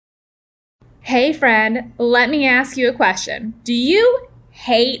Hey friend, let me ask you a question. Do you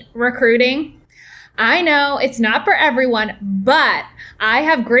hate recruiting? I know it's not for everyone, but I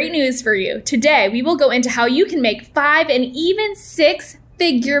have great news for you. Today, we will go into how you can make 5 and even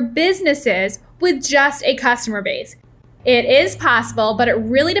 6-figure businesses with just a customer base. It is possible, but it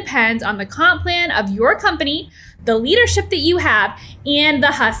really depends on the comp plan of your company, the leadership that you have, and the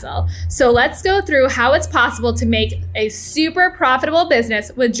hustle. So let's go through how it's possible to make a super profitable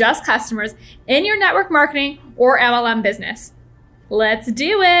business with just customers in your network marketing or MLM business. Let's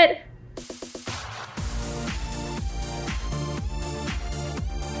do it.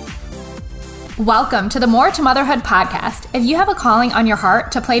 Welcome to the More to Motherhood podcast. If you have a calling on your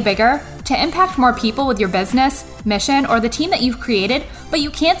heart to play bigger, to impact more people with your business, mission, or the team that you've created, but you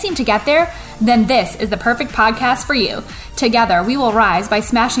can't seem to get there, then this is the perfect podcast for you. Together, we will rise by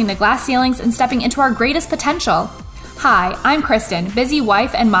smashing the glass ceilings and stepping into our greatest potential. Hi, I'm Kristen, busy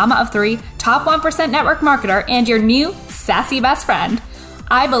wife and mama of 3, top 1% network marketer, and your new sassy best friend.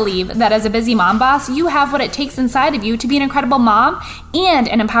 I believe that as a busy mom boss, you have what it takes inside of you to be an incredible mom and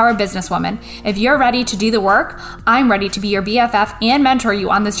an empowered businesswoman. If you're ready to do the work, I'm ready to be your BFF and mentor you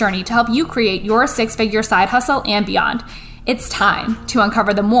on this journey to help you create your 6-figure side hustle and beyond. It's time to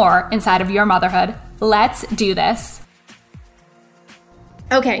uncover the more inside of your motherhood. Let's do this.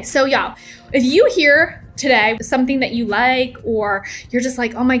 Okay, so y'all, if you hear today something that you like, or you're just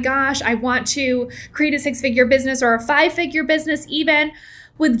like, oh my gosh, I want to create a 6-figure business or a 5-figure business even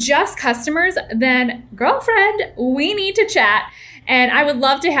with just customers, then girlfriend, we need to chat. And I would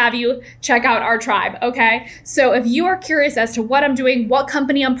love to have you check out our tribe, okay? So if you are curious as to what I'm doing, what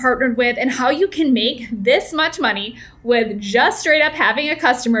company I'm partnered with, and how you can make this much money with just straight up having a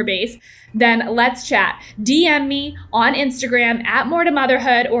customer base, then let's chat. DM me on Instagram at More to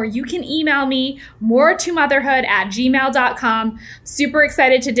Motherhood, or you can email me moretomotherhood@gmail.com. Super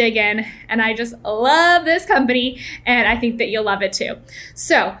excited to dig in, and I just love this company, and I think that you'll love it too.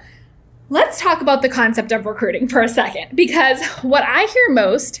 So let's talk about the concept of recruiting for a second, because what I hear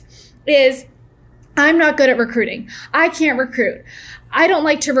most is, I'm not good at recruiting. I can't recruit. I don't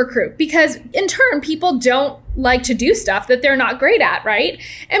like to recruit, because in turn, people don't like to do stuff that they're not great at, right?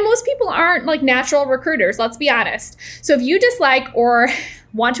 And most people aren't like natural recruiters, let's be honest. So if you dislike or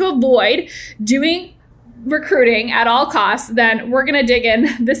want to avoid doing recruiting at all costs, then we're going to dig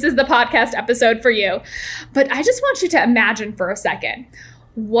in. This is the podcast episode for you. But I just want you to imagine for a second,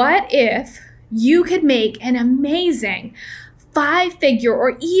 what if you could make an amazing 5-figure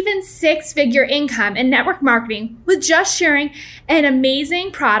or even 6-figure income in network marketing with just sharing an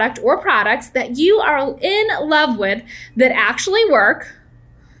amazing product or products that you are in love with that actually work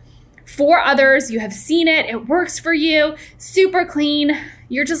for others. You have seen it. It works for you. Super clean.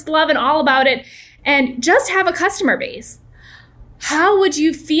 You're just loving all about it, and just have a customer base. How would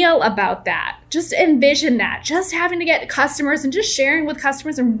you feel about that? Just envision that. Just having to get customers and just sharing with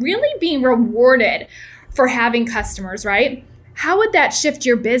customers and really being rewarded for having customers, right? How would that shift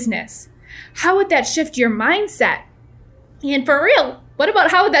your business? How would that shift your mindset? And for real, what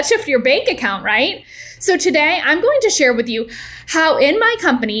about how would that shift your bank account, right? So today I'm going to share with you how in my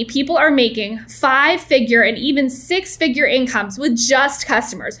company, people are making 5-figure and even 6-figure incomes with just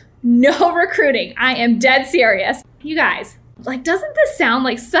customers. No recruiting. I am dead serious. You guys, like, doesn't this sound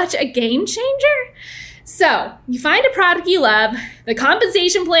like such a game changer? So you find a product you love, the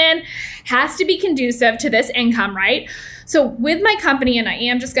compensation plan has to be conducive to this income, right? So with my company, and I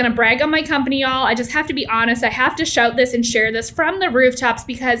am just going to brag on my company, y'all, I just have to be honest. I have to shout this and share this from the rooftops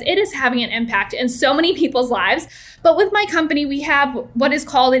because it is having an impact in so many people's lives. But with my company, we have what is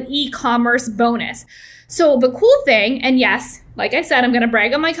called an e-commerce bonus. So the cool thing, and yes, like I said, I'm going to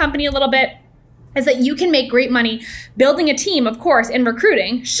brag on my company a little bit, is that you can make great money building a team, of course, in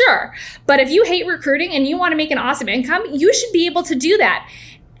recruiting, sure. But if you hate recruiting and you want to make an awesome income, you should be able to do that.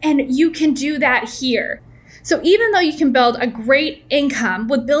 And you can do that here. So even though you can build a great income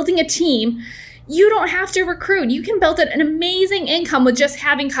with building a team, you don't have to recruit. You can build an amazing income with just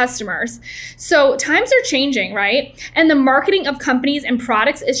having customers. So times are changing, right? And the marketing of companies and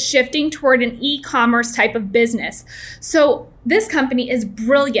products is shifting toward an e-commerce type of business. So this company is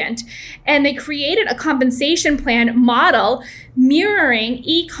brilliant, and they created a compensation plan model mirroring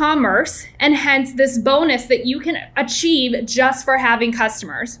e-commerce, and hence this bonus that you can achieve just for having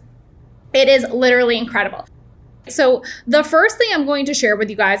customers. It is literally incredible. So the first thing I'm going to share with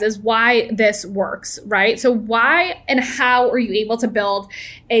you guys is why this works, right? So why and how are you able to build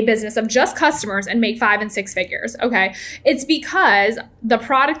a business of just customers and make 5 and 6 figures? Okay. It's because the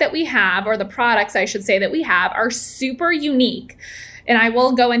product that we have, or the products I should say that we have, are super unique. And I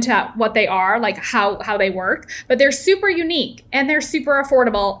will go into what they are, like how they work, but they're super unique and they're super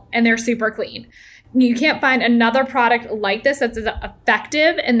affordable and they're super clean. You can't find another product like this that's as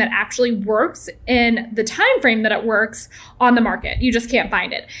effective and that actually works in the time frame that it works on the market. You just can't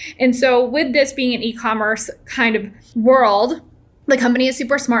find it. And so with this being an e-commerce kind of world, the company is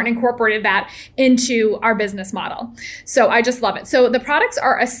super smart and incorporated that into our business model. So I just love it. So the products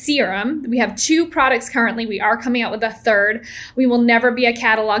are a serum. We have 2 products currently. We are coming out with a 3rd. We will never be a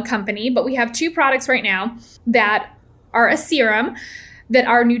catalog company, but we have 2 products right now that are a serum that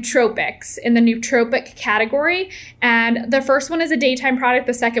are nootropics in the nootropic category. And the first one is a daytime product.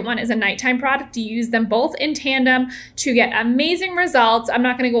 The second one is a nighttime product. You use them both in tandem to get amazing results. I'm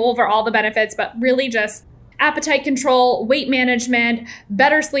not going to go over all the benefits, but really just appetite control, weight management,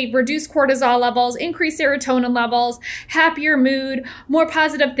 better sleep, reduced cortisol levels, increased serotonin levels, happier mood, more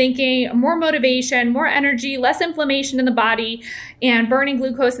positive thinking, more motivation, more energy, less inflammation in the body, and burning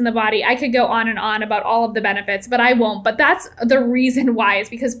glucose in the body. I could go on and on about all of the benefits, but I won't. But that's the reason why, is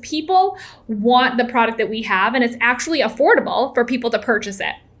because people want the product that we have, and it's actually affordable for people to purchase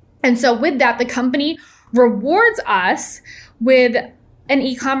it. And so with that, the company rewards us with an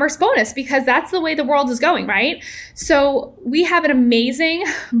e-commerce bonus, because that's the way the world is going, right? So we have an amazing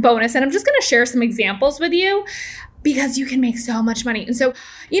bonus, and I'm just going to share some examples with you because you can make so much money. And so,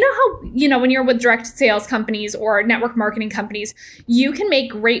 how, when you're with direct sales companies or network marketing companies, you can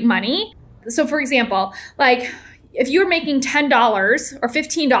make great money. So for example, like if you're making $10 or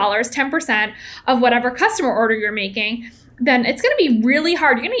 $15, 10% of whatever customer order you're making, then it's going to be really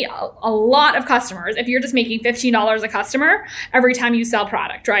hard. You're going to need a lot of customers if you're just making $15 a customer every time you sell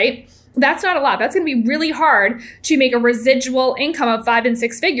product, right? That's not a lot. That's going to be really hard to make a residual income of 5 and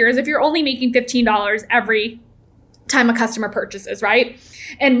 6 figures if you're only making $15 every time a customer purchases, right?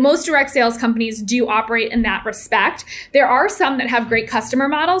 And most direct sales companies do operate in that respect. There are some that have great customer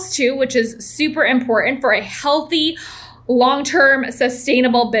models too, which is super important for a healthy, long-term,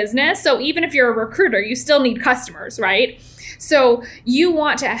 sustainable business. So even if you're a recruiter, you still need customers, right? So you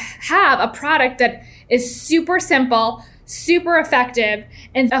want to have a product that is super simple, super effective,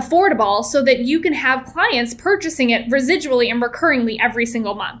 and affordable so that you can have clients purchasing it residually and recurringly every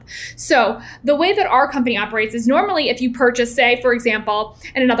single month. So the way that our company operates is normally if you purchase, say, for example,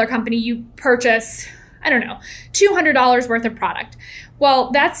 in another company, you purchase, $200 worth of product.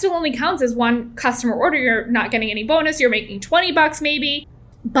 Well, that still only counts as one customer order. You're not getting any bonus. You're making $20 maybe.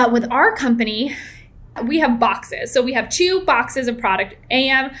 But with our company, we have boxes. So we have 2 boxes of product,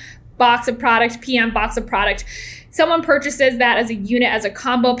 AM box of product, PM box of product. Someone purchases that as a unit, as a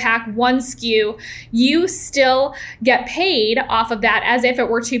combo pack, 1 SKU, you still get paid off of that as if it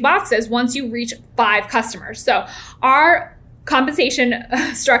were 2 boxes once you reach 5 customers. So our compensation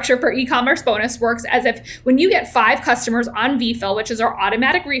structure for e-commerce bonus works as if when you get 5 customers on VFill, which is our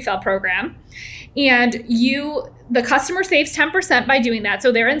automatic refill program, and the customer saves 10% by doing that.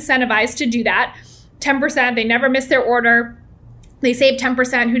 So they're incentivized to do that. 10%, they never miss their order. They save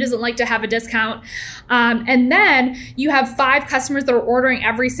 10%. Who doesn't like to have a discount? And then you have 5 customers that are ordering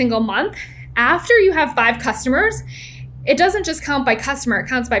every single month. After you have 5 customers, it doesn't just count by customer, it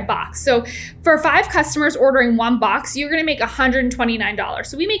counts by box. So for 5 customers ordering 1 box, you're going to make $129.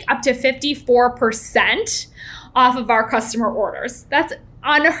 So we make up to 54% off of our customer orders. That's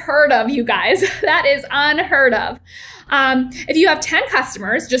unheard of, you guys. That is unheard of. If you have 10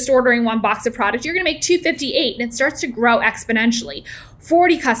 customers just ordering 1 box of product, you're going to make $258, and it starts to grow exponentially.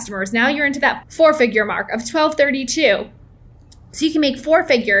 40 customers, now you're into that 4-figure mark of $1,232. So you can make 4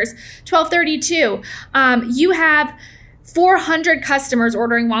 figures, $1,232. You have 400 customers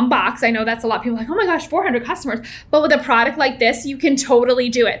ordering 1 box. I know that's a lot. People are like, oh my gosh, 400 customers. But with a product like this, you can totally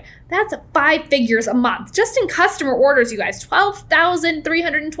do it. That's 5 figures a month. Just in customer orders, you guys,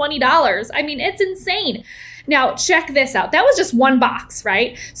 $12,320. I mean, it's insane. Now, check this out. That was just 1 box,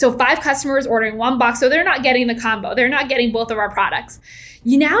 right? So 5 customers ordering 1 box. So they're not getting the combo. They're not getting both of our products.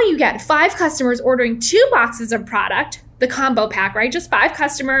 Now you get 5 customers ordering 2 boxes of product, the combo pack, right? Just 5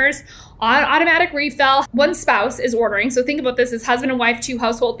 customers on automatic refill. 1 spouse is ordering. So think about this as husband and wife, 2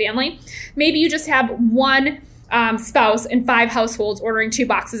 household family. Maybe you just have 1 spouse and 5 households ordering 2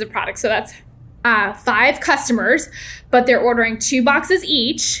 boxes of product. So that's 5 customers, but they're ordering 2 boxes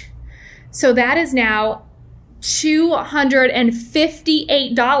each. So that is now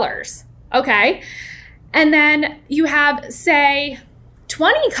 $258. Okay. And then you have, say,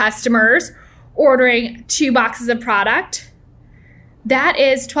 20 customers ordering 2 boxes of product. That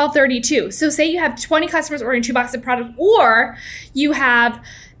is $1,232. So say you have 20 customers ordering 2 boxes of product, or you have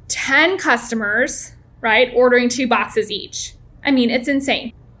 10 customers, right, ordering 2 boxes each. I mean, it's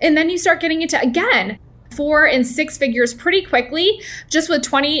insane. And then you start getting into, again, 4 and 6 figures pretty quickly, just with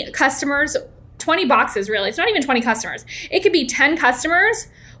 20 customers, 20 boxes really. It's not even 20 customers. It could be 10 customers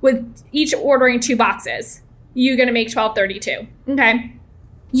with each ordering 2 boxes. You're going to make $12.32. Okay.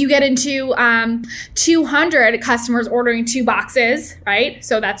 You get into 200 customers ordering 2 boxes, right?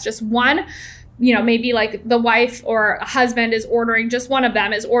 So that's just one, maybe like the wife or husband is ordering, just one of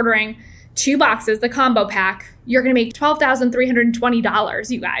them is ordering 2 boxes, the combo pack. You're going to make $12,320,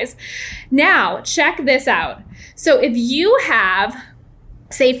 you guys. Now, check this out. So if you have,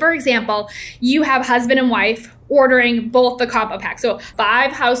 say, for example, you have husband and wife ordering both the combo pack. So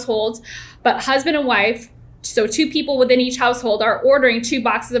 5 households, but husband and wife, so 2 people within each household are ordering 2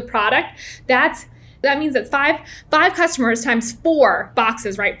 boxes of product. That means that 5 customers times 4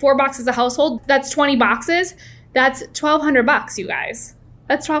 boxes, right? 4 boxes a household. That's 20 boxes. That's $1,200, you guys.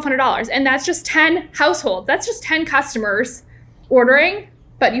 That's $1,200. And that's just 10 households. That's just 10 customers ordering,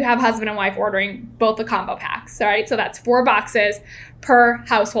 but you have husband and wife ordering both the combo packs, all right? So that's 4 boxes per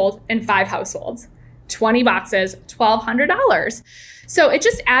household and 5 households. 20 boxes, $1,200. So it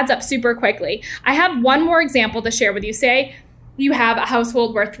just adds up super quickly. I have one more example to share with you. Say you have a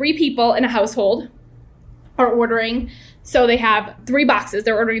household where 3 people in a household are ordering. So they have 3 boxes.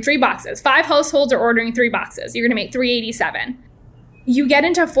 They're ordering 3 boxes. 5 households are ordering 3 boxes. You're going to make $387. You get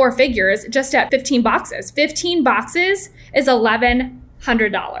into 4 figures just at 15 boxes. 15 boxes is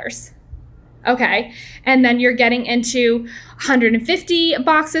 $1,100. Okay. And then you're getting into 150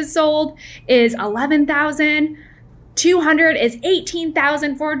 boxes sold is $11,000. 200 is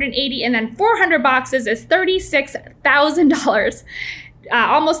 $18,480, and then 400 boxes is $36,000,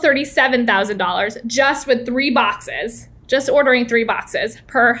 almost $37,000 just with 3 boxes, just ordering 3 boxes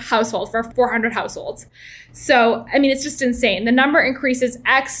per household for 400 households. So, it's just insane. The number increases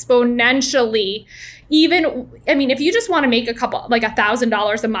exponentially. If you just want to make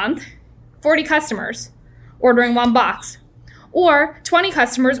 $1,000 a month, 40 customers ordering 1 box, or 20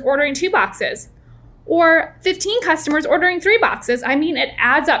 customers ordering 2 boxes, or 15 customers ordering 3 boxes. It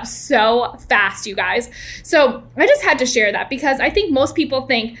adds up so fast, you guys. So I just had to share that because I think most people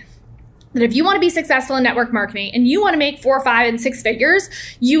think that if you want to be successful in network marketing and you want to make 4, 5, and 6 figures,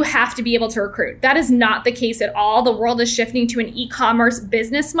 you have to be able to recruit. That is not the case at all. The world is shifting to an e-commerce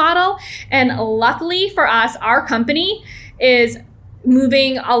business model. And luckily for us, our company is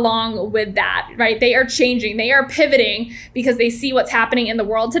moving along with that, right? They are changing, they are pivoting because they see what's happening in the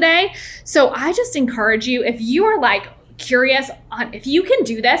world today. So I just encourage you, if you are curious on if you can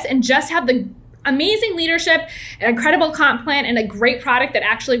do this and just have the amazing leadership, an incredible comp plan, and a great product that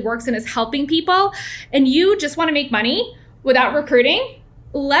actually works and is helping people, and you just want to make money without recruiting,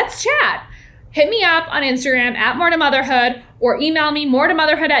 let's chat. Hit me up on Instagram at MoreToMotherhood or email me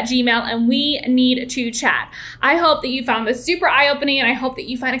moretomotherhood@gmail.com, and we need to chat. I hope that you found this super eye-opening, and I hope that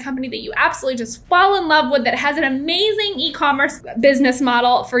you find a company that you absolutely just fall in love with that has an amazing e-commerce business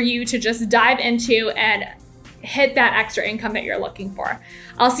model for you to just dive into and hit that extra income that you're looking for.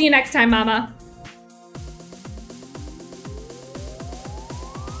 I'll see you next time, Mama.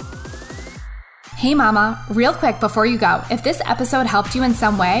 Hey mama, real quick before you go, if this episode helped you in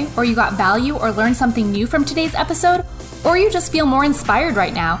some way, or you got value or learned something new from today's episode, or you just feel more inspired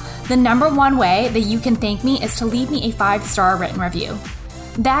right now, the number one way that you can thank me is to leave me a 5-star written review.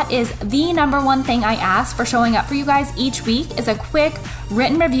 That is the number one thing I ask for showing up for you guys each week is a quick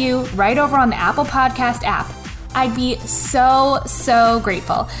written review right over on the Apple Podcast app. I'd be so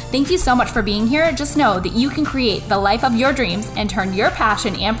grateful. Thank you so much for being here. Just know that you can create the life of your dreams and turn your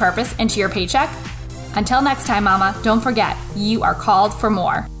passion and purpose into your paycheck. Until next time, mama, don't forget, you are called for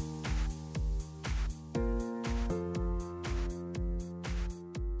more.